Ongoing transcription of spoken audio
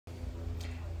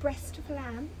breast of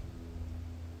lamb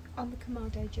on the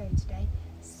Kamado Joe today,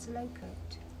 slow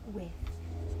cooked with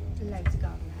loads of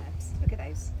garden herbs. Look at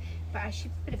those. But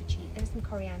actually, a bit of a cheat. There's some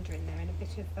coriander in there and a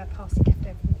bit of parsley left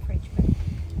over from the fridge.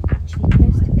 But actually,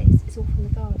 most of this is all from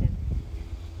the garden.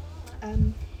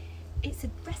 It's a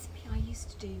recipe I used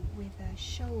to do with a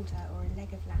shoulder or a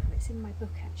leg of lamb. It's in my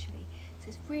book actually. So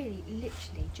it's really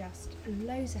literally just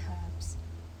loads of herbs,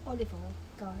 olive oil,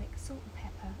 garlic, salt and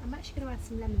pepper. I'm actually going to add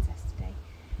some lemon zest today.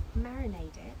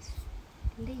 Marinate it,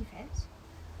 leave it,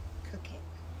 cook it,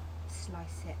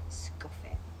 slice it, scoff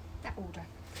it. That order.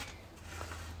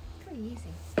 Very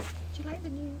easy. Do you like the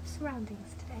new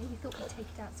surroundings today? We thought we'd take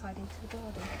it outside into the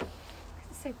garden.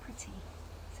 It's so pretty.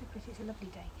 So pretty. It's a lovely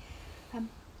day.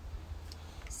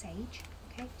 Sage.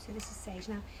 Okay, so this is sage.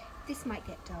 Now, this might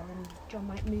get dull and John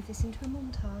might move this into a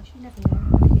montage. You never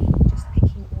know. Maybe just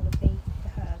picking all of the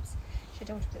herbs. Actually, I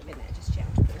don't want to put them in there just yet. I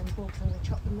want to put them in the bowl because I'm going to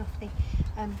chop them roughly.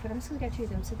 But I'm just going to go through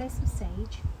them. So there's some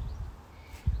sage,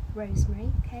 rosemary.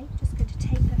 Okay, just going to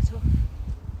take that off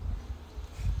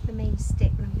the main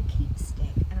stick, and I'm going to keep the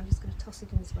stick, and I'm just going to toss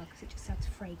it in as well because it just adds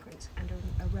fragrance and an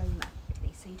aroma.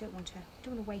 Really. So you don't want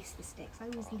to waste the sticks. I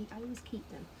always keep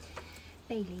them.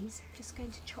 Bay leaves. Just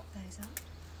going to chop those up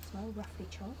as well, roughly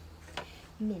chop.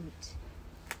 Mint.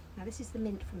 Now this is the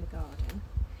mint from the garden.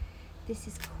 This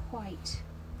is quite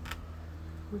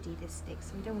woody, this stick,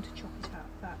 so we don't want to chop it up.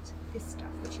 But this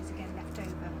stuff, which is again left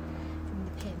over from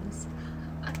the pins,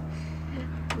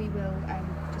 we will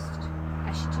just.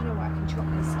 Actually, do you know what? I can chop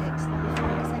these sticks. They'll be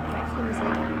fine. It's like quite flimsy.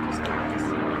 Just do this.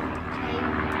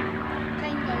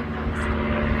 Plain going past.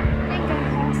 Plain going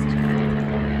past.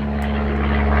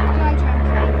 Glide round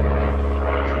plain.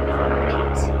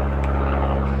 Mint.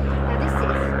 Now this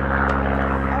is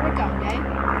oregano,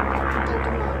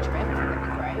 golden marjoram that we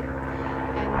grow.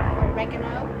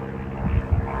 Oregano.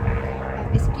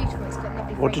 It's beautiful. It's got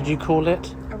lovely. What did you call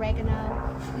it? Oregano.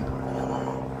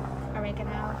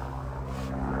 Oregano.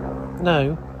 No.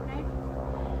 No?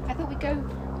 I thought we'd go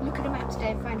look at a map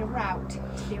today and find a route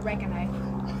to the oregano.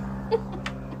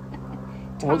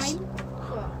 Thyme.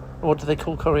 What do they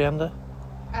call coriander?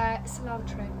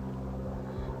 Cilantro.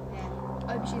 Yeah.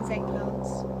 Aubergines,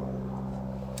 eggplants.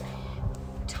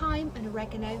 Thyme and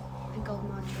oregano and golden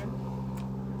marjoram.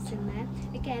 That's in there.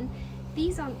 Again,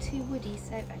 these aren't too woody,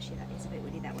 so actually that is a bit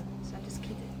woody, that one. So I'll just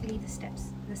leave the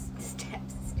sticks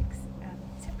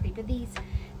separately. But these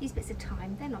bits of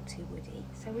thyme, they're not too woody,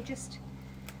 so we'll just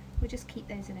keep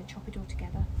those in and chop it all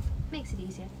together. Makes it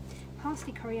easier.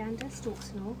 Parsley, coriander, stalks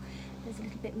and all. There's a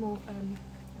little bit more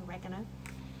oregano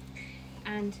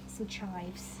and some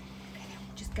chives. Okay,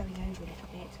 I'm just going over a little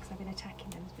bit because I've been attacking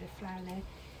them. There's a bit of flour there,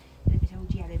 a little bit of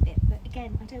old yellow bit, but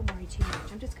again, I don't worry too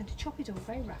much. I'm just going to chop it all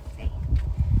very roughly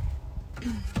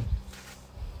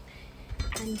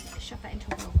and shove that into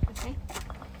a bowl. Okay.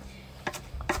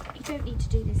 You don't need to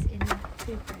do this in the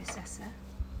food processor.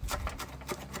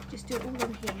 Just do it all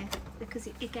in here because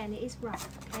again it is rough.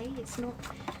 Okay, it's not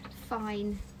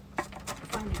finely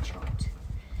chopped.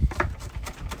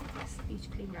 It's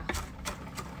beautifully rough.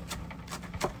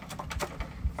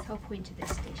 The whole point of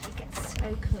this dish, it gets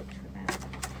slow cooked for about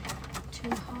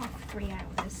 2.5 to 3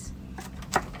 hours.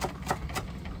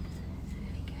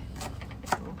 There we go.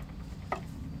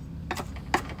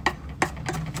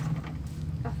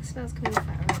 Oh, the smell's coming off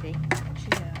that already.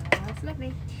 That's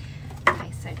lovely.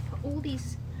 Okay, so put all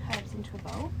these herbs into a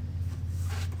bowl.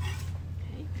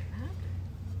 Okay, like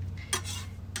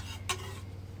that.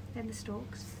 Then the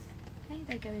stalks. Okay,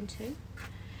 they go in too.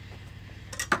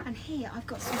 And here I've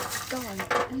got some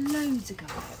garlic, loads of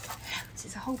garlic. Loads.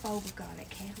 It's a whole bowl of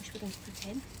garlic here, which we're going to put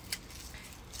in.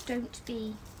 Don't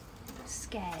be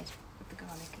scared of the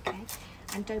garlic, okay?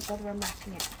 And don't bother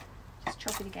unwrapping it. Just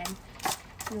chop it again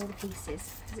in all the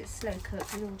pieces because it's slow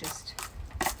cooked. It all just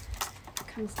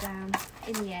comes down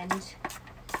in the end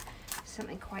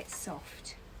something quite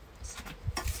soft. So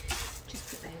just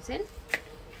put those in.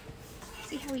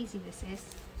 See how easy this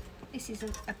is? This is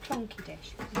a plonky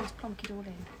dish. You just plonk it all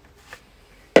in.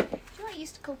 Do you know what I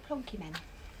used to call plonky men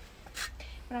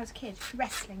when I was a kid?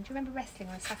 Wrestling. Do you remember wrestling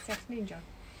on a Saturday afternoon, John?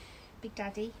 Big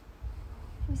Daddy.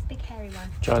 Who was the big hairy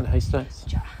one? Giant haystacks.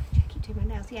 I keep doing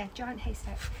my nails. Yeah, giant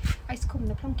haystacks. I used to call them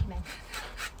the plonky men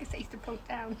because they used to plonk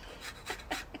down.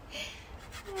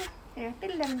 Yeah, a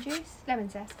bit of lemon juice, lemon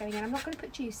zest going in. I'm not going to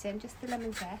put juice in, just the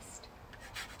lemon zest.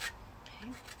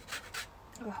 Okay,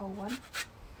 or a whole one.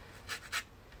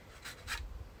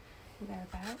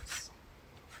 Thereabouts.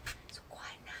 It's all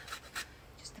quiet now.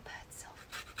 Just the bird song.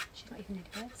 She's not even in a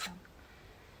bird song.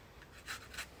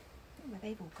 I don't know where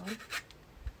they've all gone.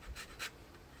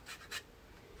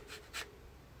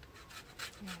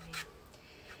 There we are.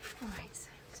 Alright, so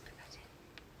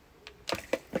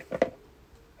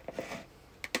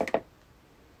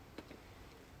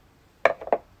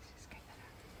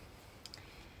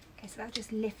that'll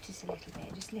just lift it a little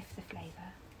bit, just lift the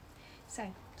flavour. So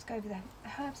let's go over the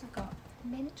herbs I've got: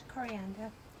 mint,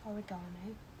 coriander,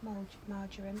 oregano,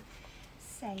 marjoram,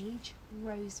 sage,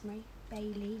 rosemary,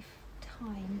 bay leaf,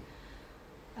 thyme.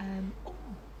 Oh,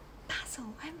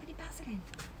 basil. I haven't put any basil in.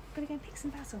 I'm going to go and pick some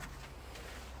basil.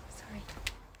 Sorry.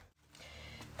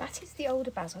 That is the older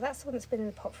basil. That's the one that's been in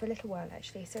the pot for a little while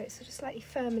actually. So it's sort of slightly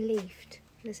firmer leafed.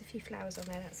 There's a few flowers on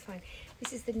there, that's fine.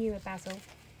 This is the newer basil,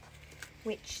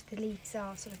 which the leaves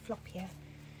are sort of floppier.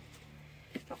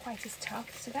 Not quite as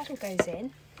tough. So that all goes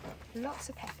in. Lots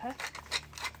of pepper.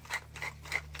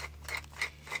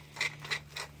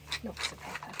 Lots of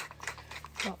pepper.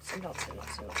 Lots and lots and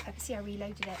lots and lots of pepper. See, I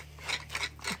reloaded it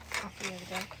after the other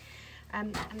day.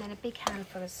 And then a big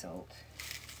handful of salt.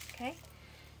 Okay,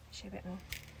 show a bit more.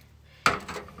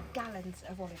 Gallons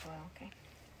of olive oil. Okay,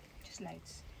 just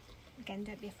loads. Again,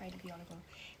 don't be afraid of the olive oil.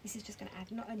 This is just going to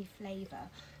add not only flavour,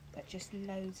 but just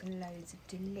loads and loads of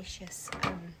delicious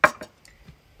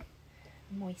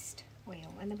moist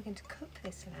oil. And then we're going to cook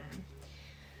this lamb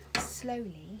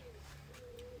slowly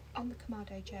on the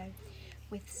Kamado Joe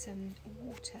with some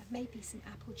water, maybe some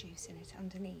apple juice in it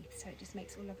underneath, so it just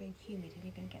makes it all lovely and humid, and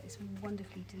you're going to get this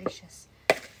wonderfully delicious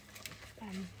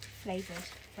flavoured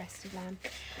breast of lamb.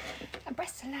 And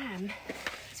breast of lamb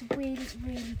is really,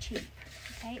 really cheap.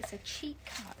 Okay, it's a cheap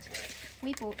cut.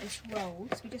 We bought this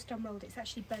rolled, we just unrolled it. It's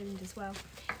actually boned as well.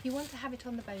 If you want to have it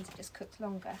on the bones, it just cooks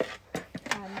longer.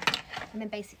 And then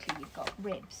basically you've got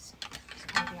ribs. That's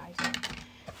kind of the idea.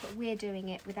 But we're doing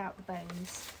it without the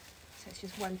bones, so it's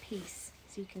just one piece.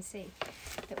 So you can see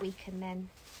that we can then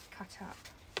cut up.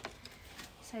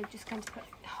 So I'm just going to put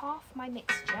half my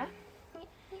mixture. There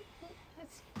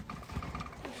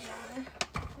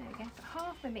we go. Put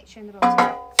half my mixture in the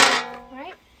bottom.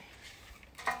 Right.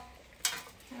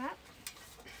 Like that.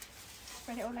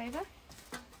 Spread it all over.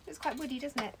 It's quite woody,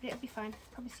 doesn't it? But it'll be fine,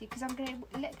 I promise you, because I'm going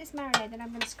to let this marinate, then I'm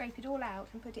going to scrape it all out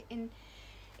and put it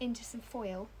into some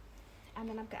foil. And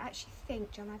then I'm going to actually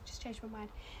think, John, I've just changed my mind.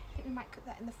 I think we might cook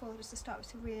that in the foil just to start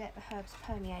with, to really let the herbs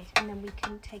permeate, and then we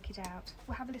can take it out.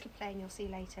 We'll have a little play and you'll see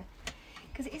later.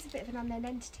 Because it is a bit of an unknown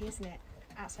entity, isn't it?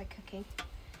 Outside cooking.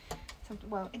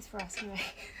 Well, it's for us anyway.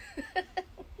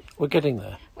 We're getting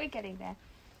there. We're getting there.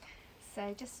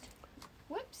 So just,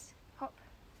 whoops, hop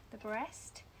the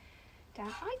breast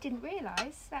down. I didn't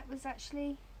realise that was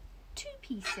actually 2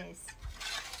 pieces.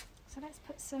 So let's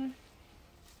put some,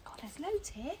 God, there's loads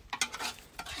here.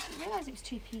 I didn't realise it was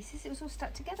 2 pieces. It was all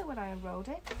stuck together when I unrolled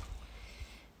it.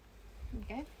 There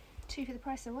we go. 2 for the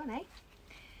price of 1, eh?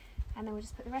 And then we'll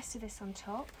just put the rest of this on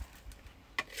top.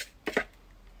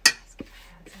 Let's get my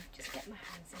hands in. Just get my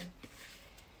hands in.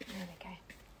 There we go.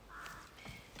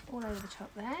 All over the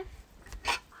top there.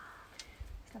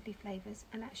 It's lovely flavours.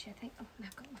 And actually I think, oh, now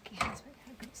I've got lucky hands.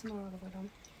 I've got some more olive oil on.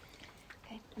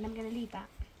 Okay, and I'm going to leave that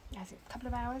as a couple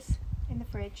of hours in the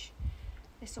fridge.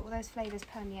 Let all those flavours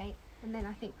permeate, and then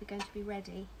I think we're going to be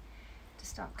ready to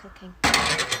start cooking.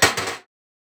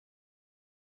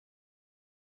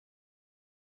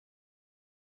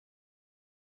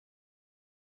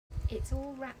 It's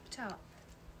all wrapped up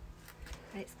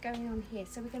and it's going on here,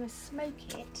 so we're going to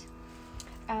smoke it.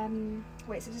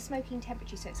 Well, it's at a smoking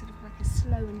temperature, so it's sort of like a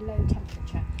slow and low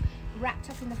temperature, wrapped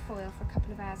up in the foil for a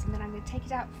couple of hours, and then I'm going to take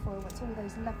it out of the foil once all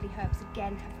those lovely herbs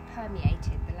again have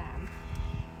permeated the lamb.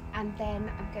 And then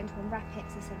I'm going to unwrap it,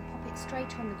 as I said, pop it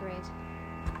straight on the grid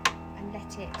and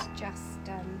let it just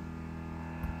carry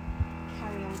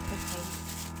on cooking.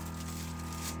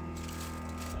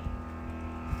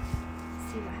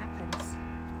 See what happens.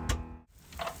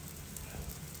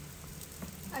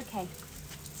 Okay,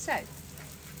 so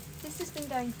this has been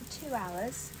going for 2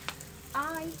 hours.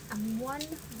 I am 1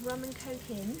 rum and coke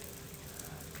in.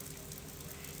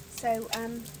 So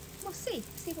we'll see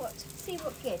what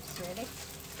gives really.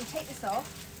 We'll take this off,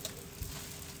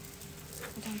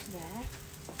 put it onto there,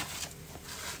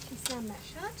 just slam that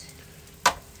shut,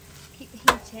 keep the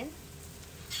heat in,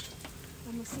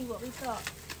 and we'll see what we've got.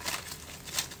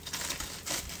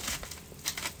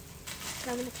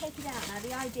 So I'm going to take it out now.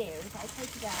 The idea is that I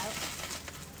take it out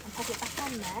and pop it back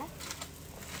on there.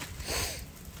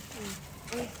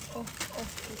 Oh,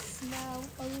 the smell,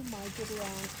 oh my goody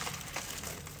aunt.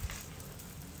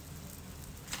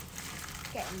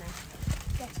 Get in there.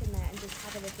 Get in there and just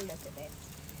have a little look at this.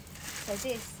 So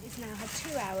this is now had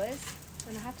 2 hours,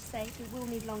 and I have to say it will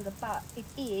need longer, but it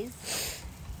is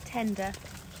tender.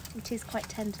 It is quite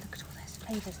tender. Look at all those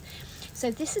flavours.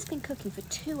 So this has been cooking for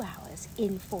 2 hours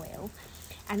in foil,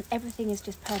 and everything is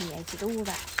just permeated. All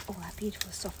that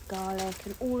beautiful soft garlic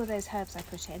and all of those herbs I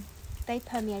put in, they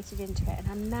permeated into it. And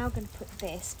I'm now going to put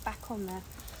this back on the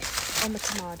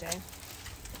Kamado.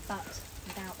 but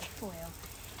without the foil.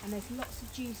 And there's lots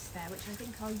of juice there, which I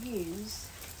think I'll use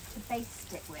to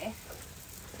baste it with.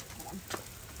 Hold on.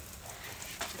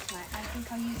 Right, I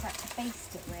think I'll use that to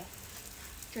baste it with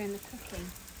during the cooking.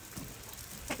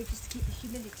 Probably just to keep the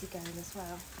humidity going as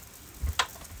well.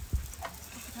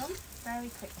 Put it on very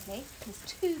quickly. There's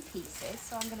 2 pieces,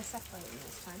 so I'm going to separate them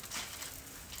this time.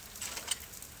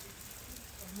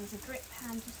 And there's a drip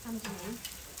pan just underneath.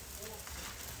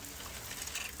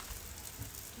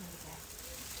 There we go.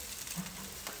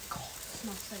 God, it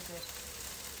smells so good.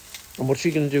 And what are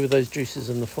you going to do with those juices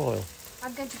in the foil?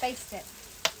 I'm going to baste it.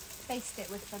 Baste it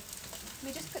with them. Let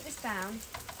me just put this down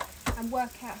and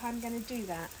work out how I'm going to do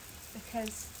that,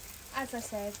 because as I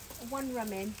said, 1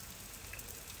 rum in.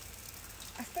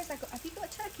 I suppose have you got a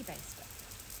turkey baster?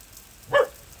 I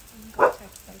haven't got a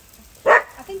turkey baster.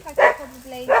 I think I could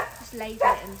probably just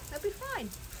ladle it and that'll be fine.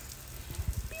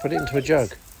 Put it into a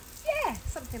jug. Yeah,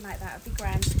 something like that would be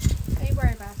grand. Don't you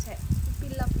worry about it. It'd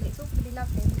be lovely. It's all going to be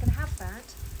lovely. I'm going to have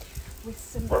that with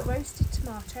some roasted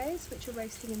tomatoes, which are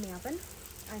roasting in the oven.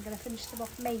 I'm going to finish them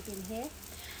off maybe in here,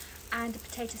 and a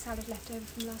potato salad left over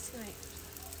from last night.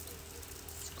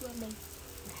 Scrummy.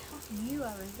 You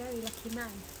are a very lucky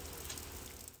man.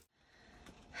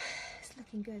 It's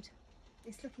looking good.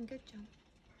 It's looking good, John.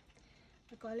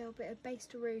 I've got a little bit of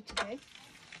bastaroo to do.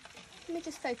 Let me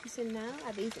just focus in now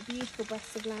at these beautiful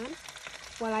breasts of lamb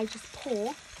while I just pour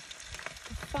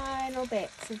the final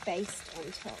bits of baste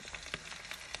on top.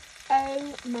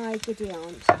 Oh my giddy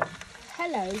aunt.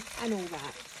 Hello and all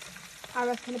that. I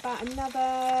reckon about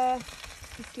another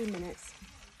 15 minutes.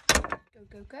 Go,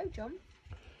 go, go, John.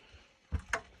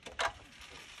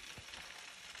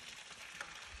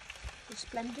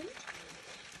 Resplendent.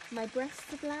 My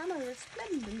breasts of lamb are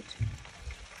resplendent.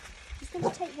 Just going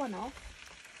to take one off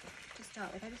to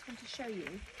start with. I just want to show you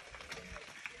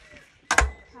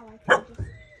how I can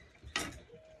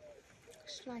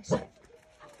just slice it.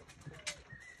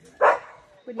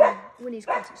 Winnie's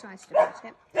quite excited about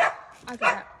it. I got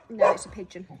that. No, it's a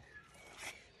pigeon.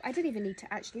 I don't even need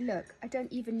to actually look. I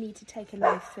don't even need to take a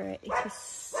knife through it. It is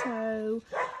so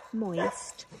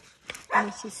moist and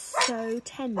it is so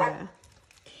tender.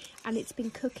 And it's been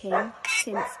cooking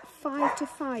since 5 to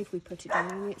 5 we put it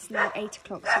on, and it's now 8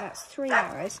 o'clock, so that's 3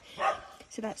 hours.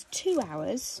 So that's 2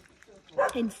 hours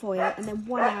in foil and then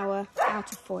 1 hour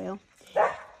out of foil.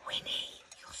 Winnie,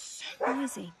 you're so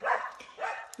noisy.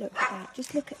 Look at that,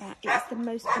 just look at that. It's the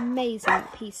most amazing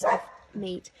piece of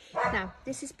meat. Now,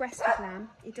 this is breast of lamb.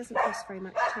 It doesn't cost very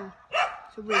much too.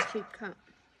 It's a really cheap cut.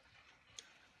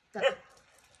 But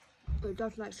it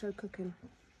does like slow cooking.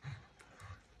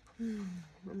 And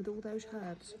with all those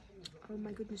herbs. Oh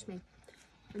my goodness me.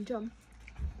 And John,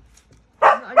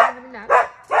 I'm not only having that.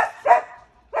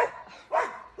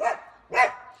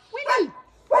 Winnie!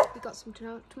 We got some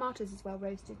tomatoes as well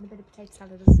roasted and a bit of potato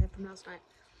salad as I said from last night.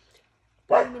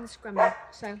 Blooming scrummy.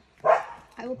 So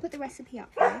I will put the recipe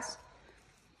up for this.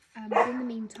 But in the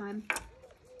meantime,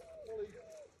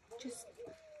 just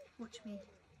watch me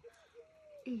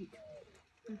eat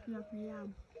this lovely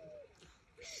lamb.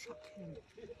 Succulent.